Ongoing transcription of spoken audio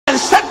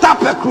set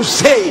up a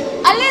crusade.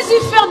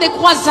 Allez-y faire des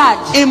croisades.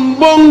 In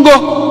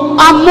Bongo.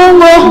 À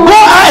Mongo. Go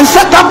and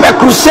set up a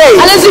crusade.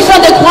 Allez-y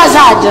faire des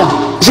croisades.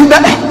 See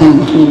that?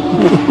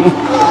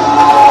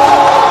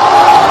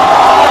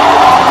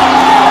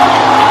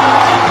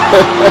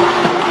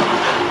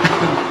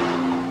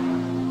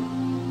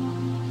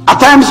 At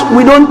times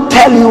we don't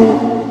tell you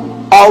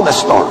all the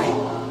story.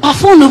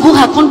 Parfois on ne vous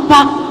raconte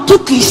pas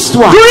toute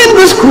l'histoire. During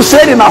this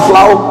crusade in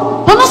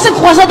Aflao, Pendant cette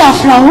croisade à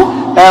Aflao,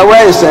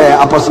 where is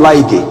Apostle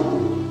Agyin?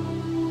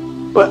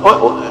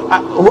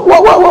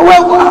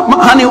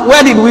 Honey,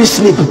 where did we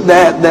sleep?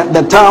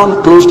 The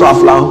town close to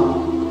Aflao.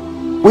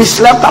 We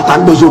slept at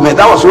Andozume.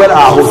 That was where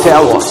our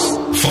hotel was.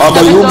 Or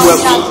the room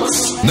was.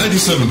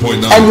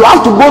 97.9. And you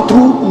have to go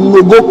through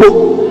Nogokpo.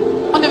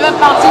 on devait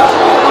partir.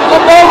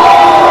 Nogokpo.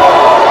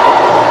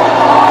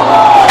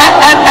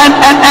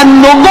 And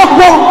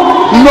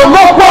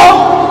Nogokpo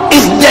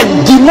is the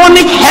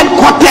demonic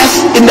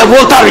headquarters in the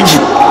Volta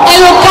region. Et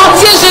le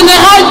quartier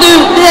général des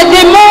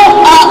démons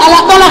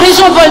dans la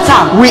région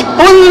Volta. We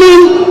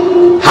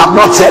only have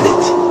not said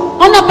it.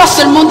 On n'a pas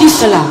seulement dit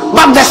cela.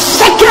 But the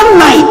second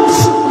night,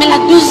 Mais la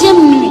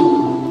deuxième nuit,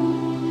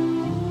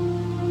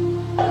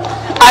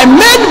 I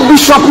made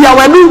Bishop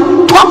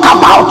Yawelu talk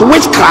about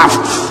witchcraft.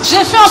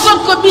 j'ai fait en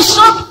sorte que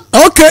Bishop.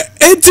 Okay,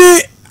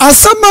 eti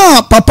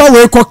asama papa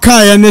we ko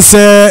kan ne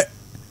se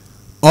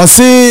o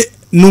se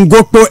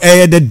Nogokpo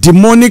the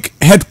demonic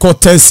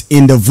headquarters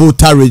in the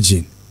Volta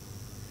region.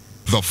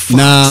 The Fox.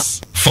 Na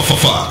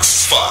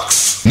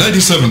Fox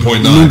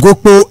 97.9.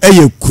 Nogokpo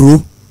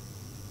kru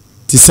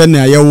ti se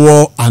na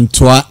yewo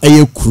Antoa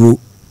kru.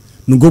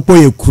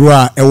 Nogokpo kru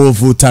a ewo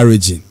Volta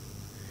region.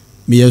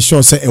 Me ye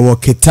sure say ewo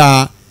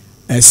Keta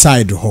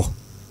side ho.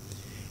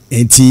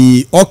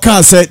 Enti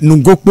oka say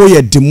Nogokpo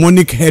ye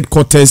demonic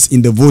headquarters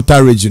in the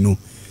Volta region.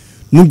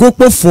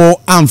 Nogokpo for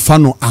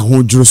amfano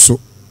ahodro so.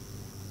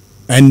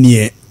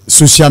 Anye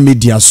social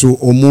media so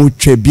omo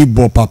twe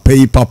bibo papa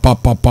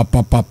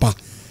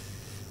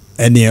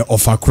ene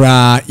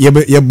ofakra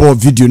yebo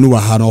video no wa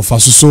ha na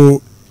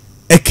ofaso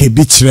eke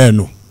bi kire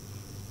no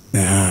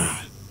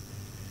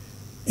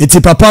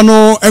eti papa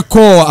no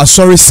eko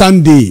asori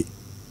Sunday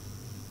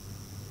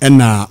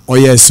ena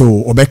oye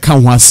so obeka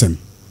ho asem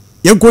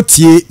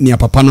yegotie ni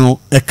papa no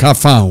eka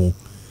fa ho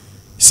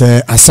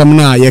se asem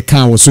na ye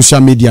kan wo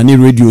social media ni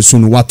radio so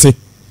no wate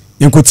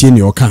yegotie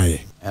ni okan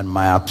ye. And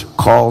my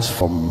calls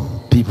from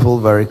people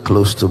very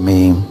close to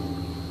me,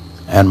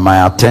 and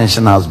my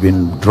attention has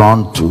been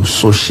drawn to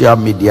social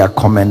media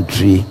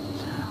commentary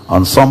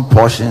on some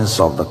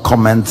portions of the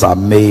comments I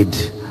made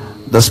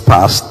this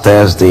past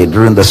Thursday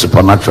during the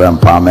Supernatural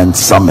Empowerment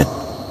Summit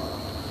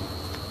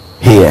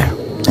here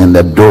in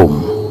the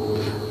Dome,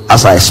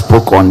 as I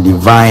spoke on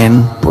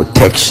divine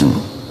protection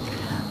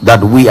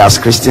that we as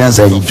Christians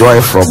enjoy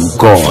from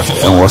God,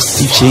 and was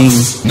teaching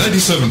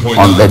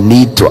on the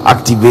need to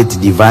activate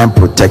divine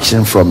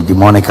protection from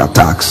demonic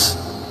attacks.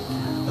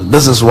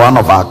 This is one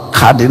of our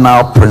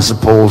cardinal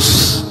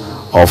principles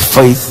of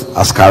faith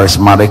as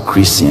charismatic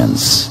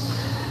Christians.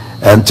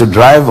 And to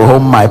drive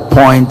home my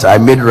point, I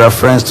made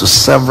reference to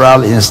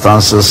several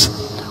instances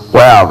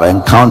where I've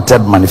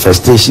encountered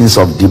manifestations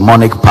of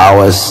demonic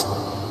powers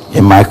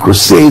in my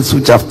crusades,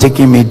 which have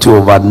taken me to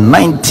over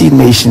 90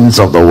 nations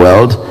of the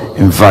world.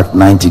 In fact,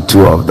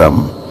 92 of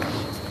them.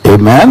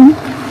 Amen.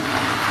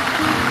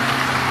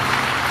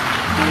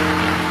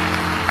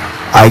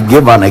 I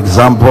give an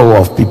example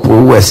of people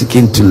who were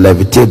seeking to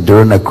levitate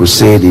during a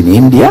crusade in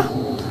India.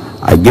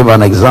 I give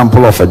an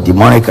example of a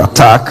demonic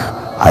attack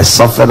I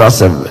suffered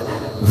as a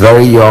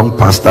very young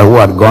pastor who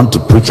had gone to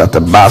preach at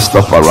a bus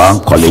stop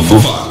around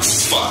Kolebu.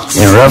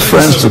 In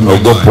reference to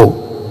Nogokpo,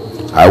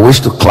 I wish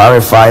to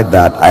clarify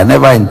that I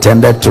never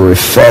intended to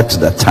refer to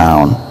the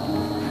town,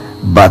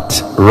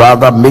 but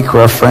rather make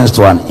reference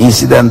to an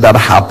incident that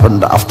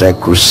happened after a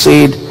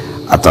crusade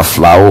at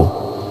Aflao.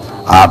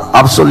 I had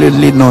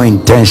absolutely no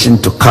intention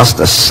to cast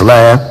a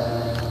slur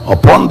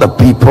upon the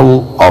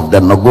people of the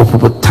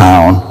Nogokpo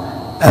town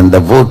and the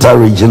Volta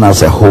region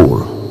as a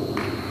whole.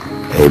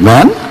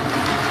 Amen.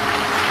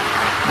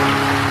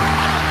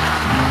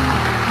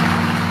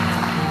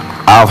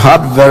 I've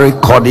had very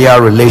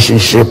cordial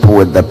relationship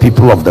with the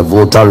people of the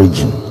Volta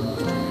region.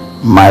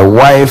 My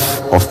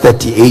wife of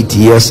 38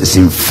 years is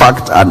in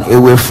fact an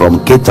away from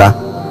Keta.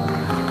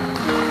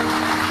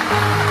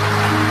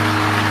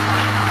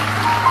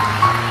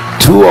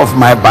 Two of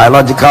my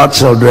biological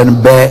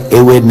children bear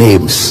away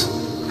names.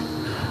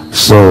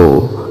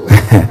 So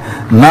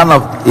none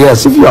of,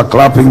 yes, if you are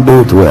clapping,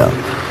 do it well.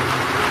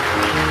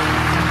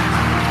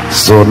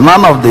 So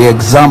none of the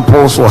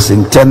examples was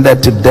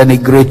intended to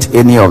denigrate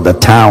any of the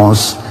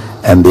towns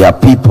and their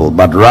people,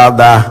 but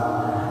rather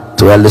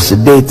to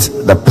elucidate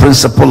the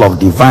principle of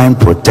divine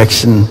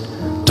protection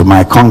to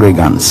my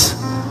congregants.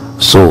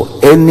 So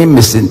any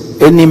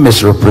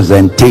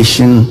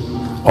misrepresentation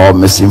or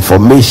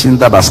misinformation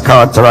that has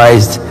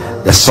characterized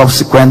the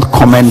subsequent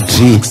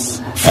commentary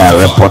and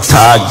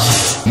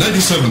reportage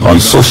on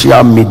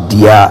social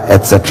media,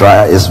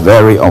 etc., is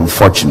very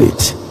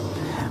unfortunate.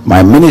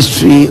 My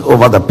ministry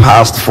over the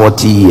past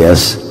 40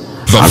 years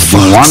has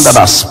been one that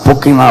has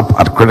spoken up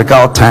at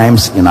critical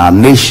times in our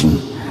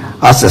nation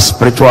as a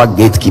spiritual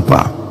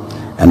gatekeeper,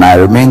 and I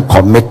remain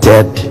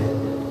committed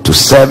to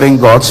serving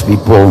God's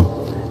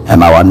people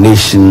and our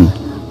nation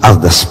as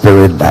the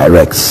Spirit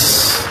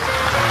directs.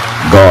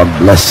 God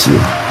bless you.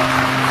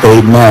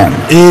 Amen.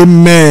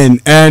 Amen.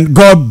 And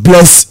God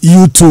bless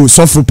you too.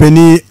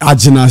 Sofupeni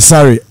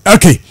Agyin-Asare.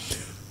 Okay.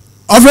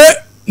 Ove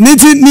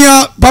niti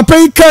nia papa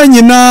ika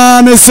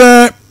nyina ne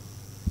se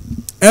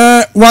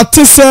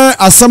wate se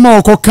asama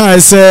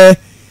okoka se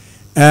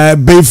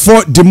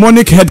before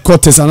demonic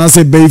headquarters and I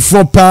say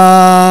before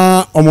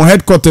pa omo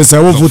headquarters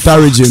wo Volta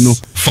region no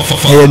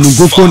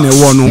Nogokpo ne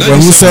wo no when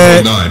we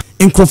say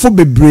inkrofo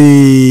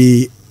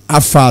bebre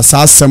afa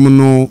sa asem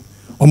no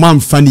oman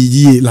fani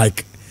yi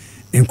like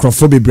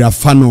inkrofo bebre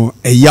afa no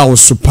eya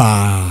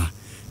osopa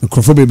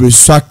inkrofo bebre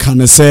so aka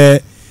ne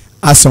se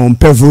asa on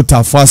pe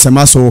Volta for asem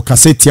aso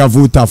kasetia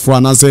Volta for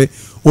and I say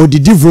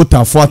odidi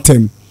Volta for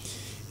atem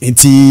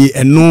enti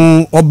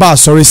eno oba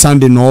sorry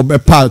Sunday no oba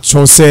pa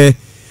cho se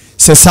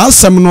sa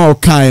asem no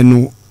kan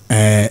no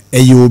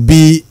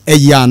eyobi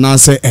eya na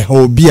se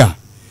obi a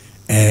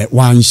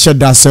wan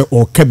sheda se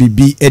o ka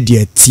bibi e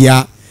de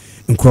atia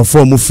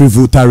nkrofo mo free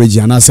Volta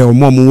region na se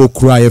omo wo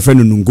kura ye fe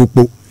no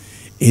Nogokpo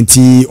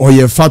enti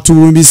oye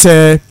fatu bi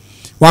se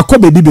wakọ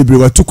bebi bebre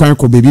watu kwan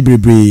ko bebi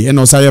bebre e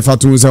no sa ye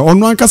fatu se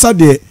ono ankasa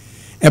de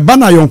e ba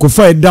na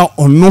yonkofa e da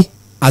ono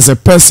as a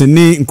person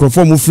ni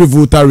nkrofo mo free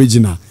Volta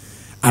region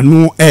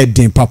anu e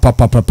den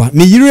papa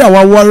ni yiri a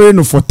waware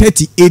no for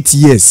 38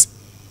 years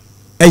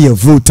eye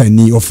Volta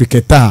ni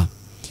ofiketa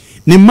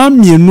ni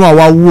mamienu a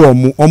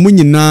wawo omo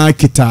nyina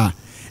kita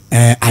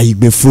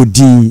ayigbefo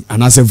din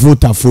anase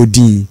Volta for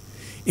din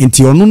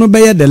enti ono no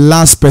be the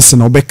last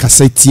person obe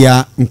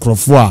kasetia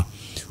nkrofo a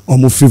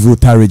omo free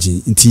Volta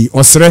region enti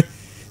osre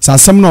sa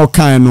asem na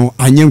okan no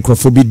anye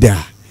nkrofo bi da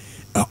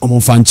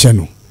omo fanche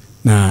no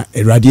na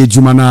erade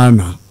adwuma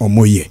na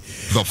omo ye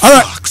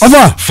alright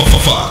over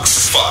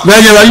na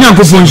ya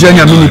nkofo nje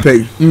nya mini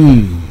pay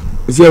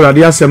isi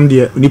erade asem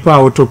de nipa a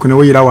wotoko ne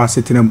wo yira wa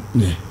setenam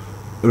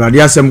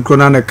erade asem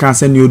krona na kan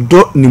se ni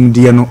odo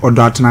nimde no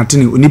odo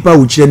atenatene nipa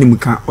wo kire nim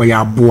ka oya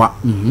aboa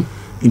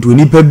nti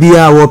nipa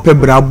bia wo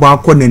pebra aboa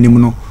akọ nanim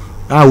no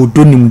a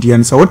odo nimde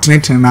no se wo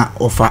tenetene na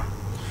ofa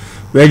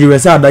weji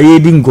wesa da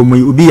yedi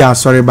ngomo obi ya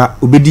asore ba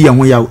obedi ya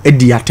ho ya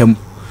edi atem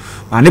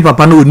ani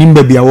papa no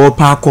onimba bia wo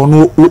pa akọ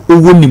no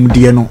owo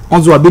nimde no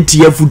onzo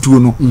abeti afutuo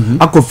no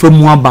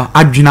akọfamu aba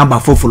adwena aba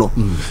foforo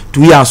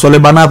tu ya asole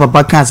ba na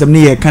papa kan asem ne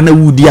ye kan na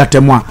wudi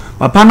atem a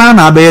papa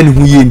na abaye ne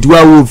hu ye nti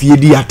wa wo fie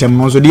di atem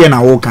no so de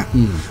na wo kan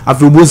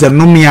afi obo se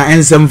no mia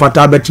ensem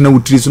fata betena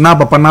wutiri so na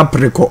papa na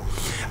preko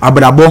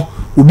abrabo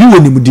obi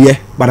wonimde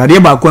barade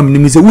ba kwa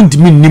minim se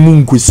wuntimi nnim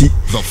nkosi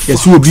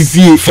yeso obi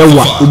fie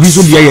ewa obi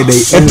so bia ye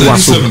dai edwa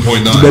so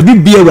baby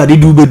bia awade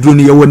du bedro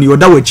ne ye woni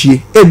oda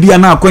wachie e bia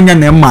na akonya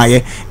na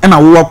emaaye e na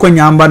wo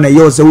akonya amba na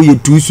ye se wo ye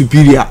too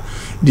superior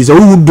di se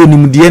wo do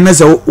nimde na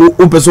se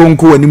wo peso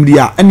nko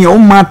wanimde a ene wo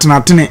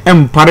matena tene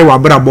empare wa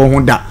brabo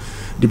ho da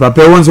di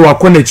papa won se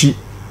wakona chi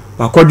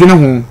wakodwene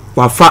ho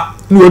wafa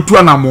ni otu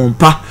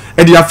anamompa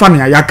e di afa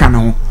na yaka na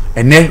ho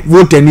ene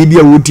Volta ni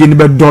bia wotie ni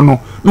be do no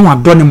wa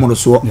do ne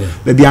moroso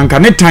baby anka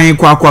ne tan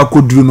kwa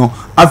koduru no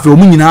afi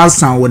omu nyina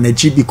asan wo na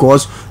chi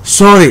because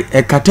sorry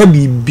e kata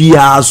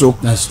bibia so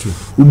that's true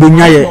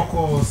ubonya ye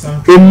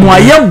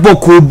emuaye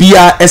boko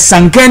bia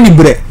esanka ni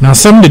bre na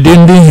sam de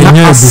dendin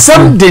henya abufu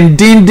sam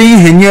dendin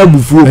henya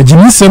abufu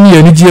ajimisem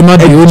ye ni giema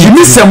de oni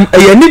ajimisem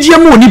ye ni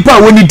giema onipa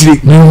woni dire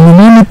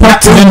ni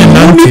patene ne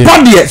nante ni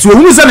padie so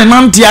ohunu se ne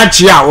nante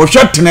achi a wo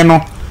hwetene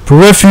no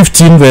Proverbs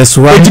 15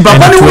 verse 1 eti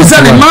papa ni wo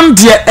se ne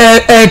nante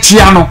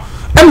chia no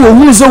ene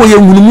ohunu se wo ye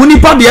hunu ni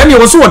padie ne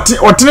wo so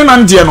otene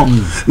nante no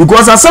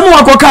because asem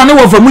wakoka ne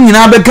wo fa mu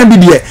nyina be ka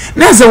bidie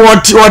na se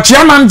wo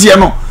chia nante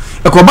no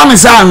ekoba ne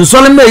sa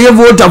nsole me ye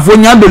Volta fo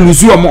nya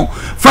belusu omo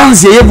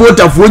fans ye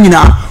Volta fo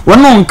nyina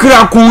wono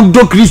nkra ko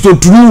do Kristo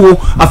turuwo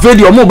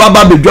afedi omo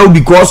baba bedwa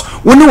because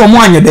woni wo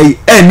mo anyedai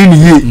eni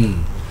ni ye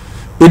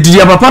edidi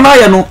papa na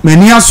ye no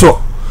mani aso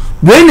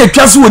we ne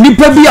twase woni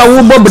pa bi a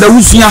wo bobda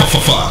wusua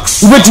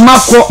ubetima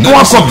ko na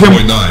wakopem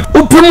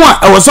upemu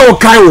a wo so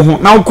kai wo ho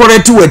na wo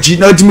koreti wachi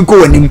na otimi ko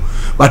wanim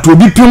but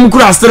obi pem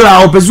kura astere a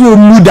opese wo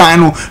mudan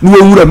no na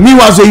wo wura mi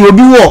wa so ye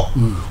obi wo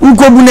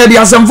ukobu na di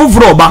asem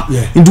foforo ba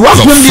nti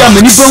wapem bia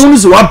mani pa hunu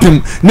so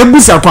wapem na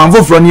busa kwan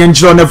foforo ne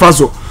nchiro ne fa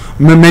so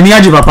mani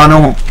agi papa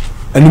no ho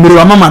animere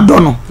wa mama do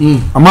no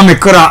ama me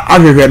kra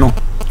ahwehwe no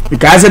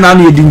because na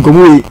no yedi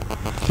nkomo yi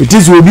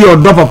itizu obi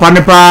odo papa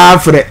ne pa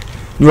frɛ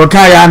ni wo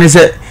kai ya ne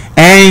se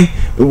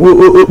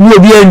wo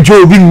obi enjo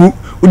obi ngu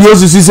odi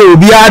osusu se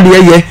obi ade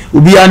ye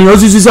obi ani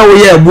osusu se wo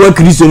ye ebo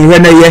Kristo ni hwe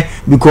na ye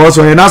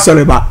because o ye na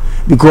sole ba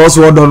because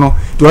wo do no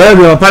to ye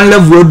be pan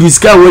level odi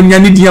ska wo nya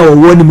ni dia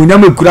wo ni munya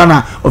mekura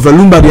na of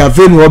LUMBA dia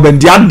fe no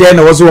obendi ade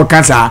na wo so wo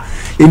kansa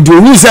enti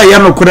oni se ye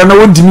no kura na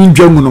wo dimi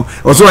ntwamu no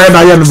wo so ye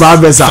da ye no ba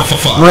besa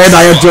no ye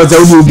da ye to se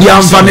obi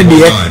amfa ne de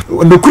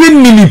no kura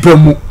ni ni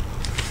pemu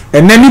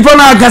and then nipa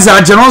na kasa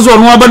ache no so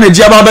no aba na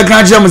ji aba be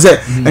kan ache am say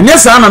enye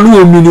sa na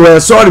no omi ni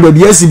sorry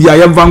baby asibi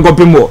ayem fa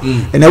nkopemo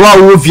ene wa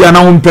wo fia na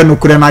ho mpe no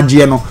kure na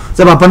je no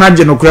se papa na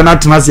je no kure na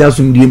tena se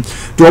asundiem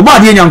to oba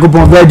de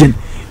nyankopon virgin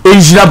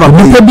enjira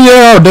papa nipa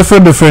bia o defe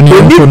ni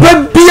nipa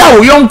bia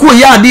wo yonko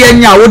ya de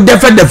anya wo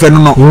defe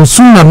no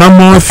usum na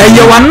namo afi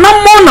eye wa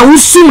namo na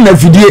usum na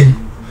fidie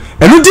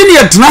enu din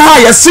ye tena ha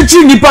ye sechi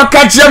nipa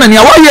ka kire na ne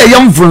wa ye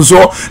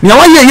mfunso ne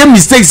wa ye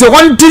mistakes se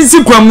one tin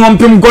si kwam no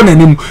mpem go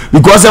nanim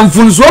because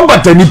mfunso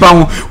bata nipa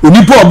ho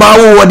onipa oba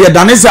wo de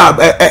danesa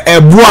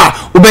eboa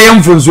obeye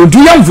mfunso tu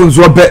ye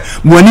mfunso pe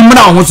mo ani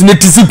mra ho so ne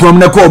tisi kwam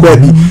ne ko oba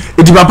bi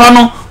edi papa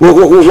no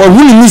wo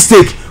hu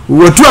mistake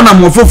wo tu na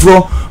mo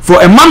foforo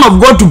for a man of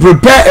God to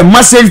prepare a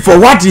message for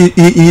what he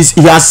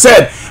has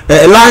said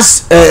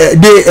last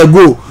day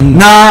ago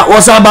na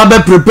wasa ba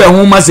prepare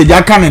one message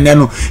aka ne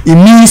no it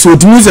means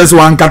what means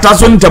one kata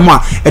so ntemo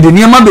a de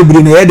niam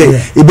bebre na ye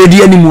de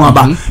ebedi animu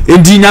aba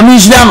edi nyame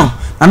nhia no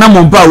ana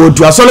mompa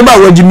wotu asole ba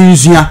wagimi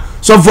nsua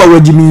so for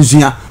wagimi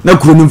nsua na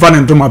kuro nimfa ne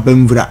ntoma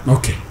pamvura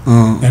okay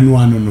enu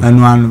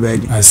anu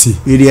beji I see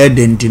we dey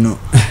identity no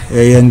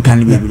ye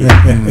nkan bebre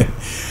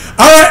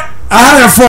all right I have